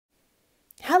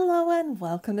Hello and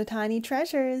welcome to Tiny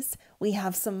Treasures. We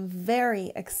have some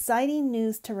very exciting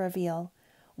news to reveal.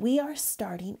 We are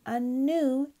starting a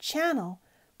new channel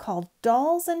called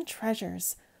Dolls and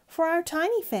Treasures for our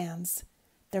tiny fans.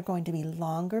 They're going to be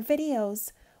longer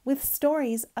videos with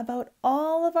stories about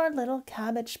all of our little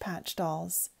Cabbage Patch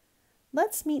dolls.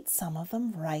 Let's meet some of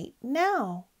them right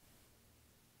now.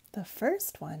 The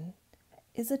first one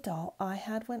is a doll I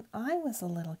had when I was a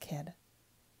little kid.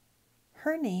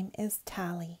 Her name is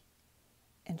Tally,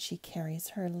 and she carries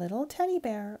her little teddy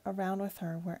bear around with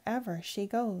her wherever she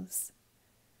goes.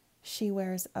 She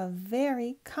wears a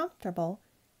very comfortable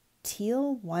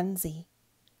teal onesie,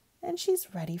 and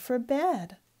she's ready for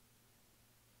bed.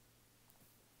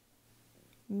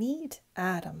 Meet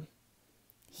Adam.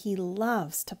 He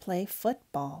loves to play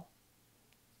football,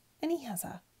 and he has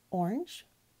a orange,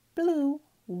 blue,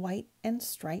 white, and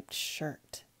striped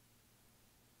shirt.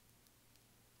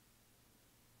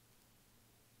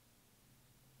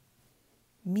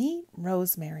 Meet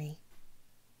Rosemary.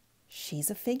 She's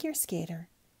a figure skater,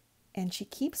 and she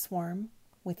keeps warm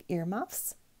with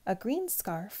earmuffs, a green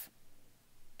scarf,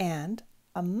 and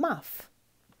a muff.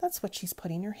 That's what she's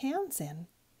putting her hands in.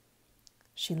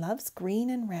 She loves green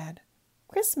and red,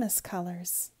 Christmas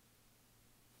colors.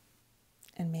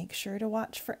 And make sure to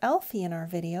watch for Elfie in our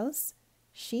videos.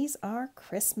 She's our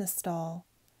Christmas doll,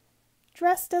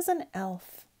 dressed as an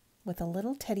elf with a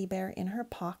little teddy bear in her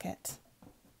pocket.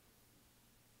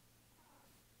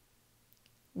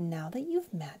 Now that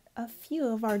you've met a few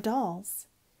of our dolls,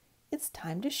 it's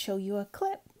time to show you a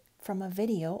clip from a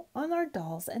video on our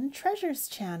Dolls and Treasures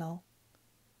channel.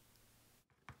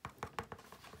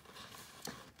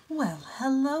 Well,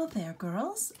 hello there,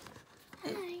 girls.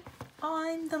 Hi.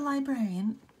 I'm the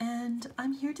librarian, and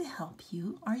I'm here to help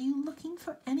you. Are you looking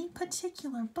for any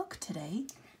particular book today?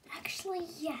 Actually,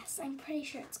 yes. I'm pretty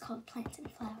sure it's called Plants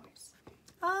and Flowers.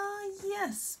 Ah,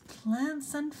 yes,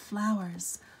 Plants and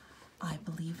Flowers. I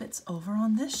believe it's over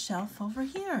on this shelf over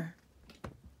here.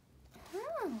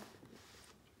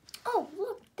 Oh,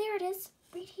 look, there it is,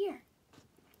 right here.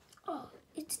 Oh,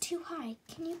 it's too high.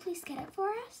 Can you please get it for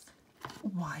us?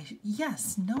 Why,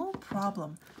 yes, no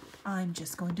problem. I'm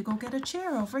just going to go get a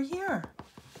chair over here.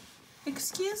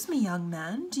 Excuse me, young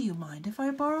man, do you mind if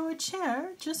I borrow a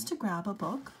chair just to grab a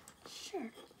book? Sure.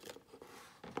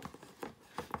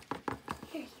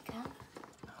 Here you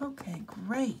go. Okay,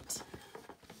 great.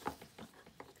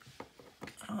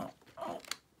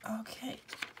 Okay.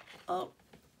 Oh,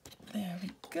 there we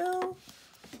go.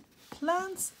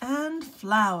 Plants and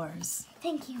Flowers.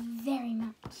 Thank you very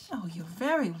much. Oh, you're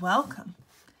very welcome.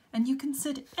 And you can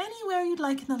sit anywhere you'd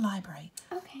like in the library.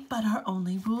 Okay. But our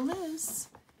only rule is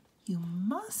you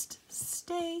must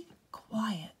stay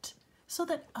quiet so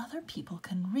that other people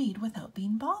can read without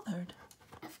being bothered.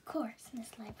 Of course, Miss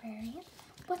Librarian.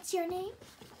 What's your name?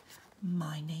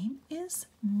 My name is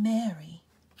Mary.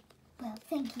 Well,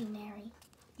 thank you, Mary.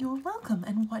 You're welcome.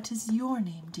 And what is your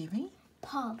name, dearie?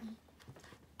 Polly.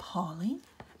 Polly.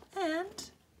 And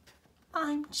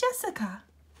I'm Jessica.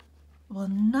 Well,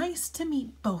 nice to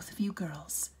meet both of you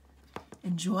girls.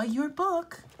 Enjoy your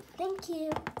book. Thank you.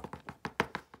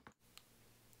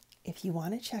 If you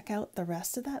want to check out the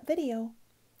rest of that video,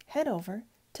 head over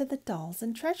to the Dolls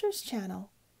and Treasures channel.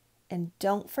 And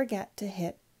don't forget to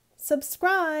hit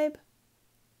subscribe.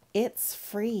 It's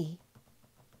free.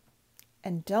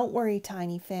 And don't worry,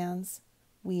 tiny fans.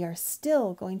 We are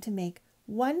still going to make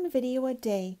one video a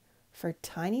day for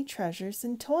tiny treasures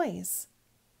and toys.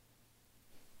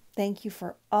 Thank you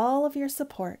for all of your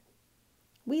support.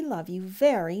 We love you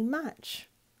very much.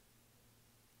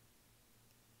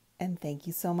 And thank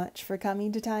you so much for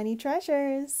coming to Tiny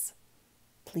Treasures.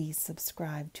 Please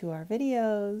subscribe to our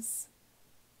videos.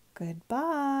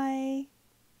 Goodbye.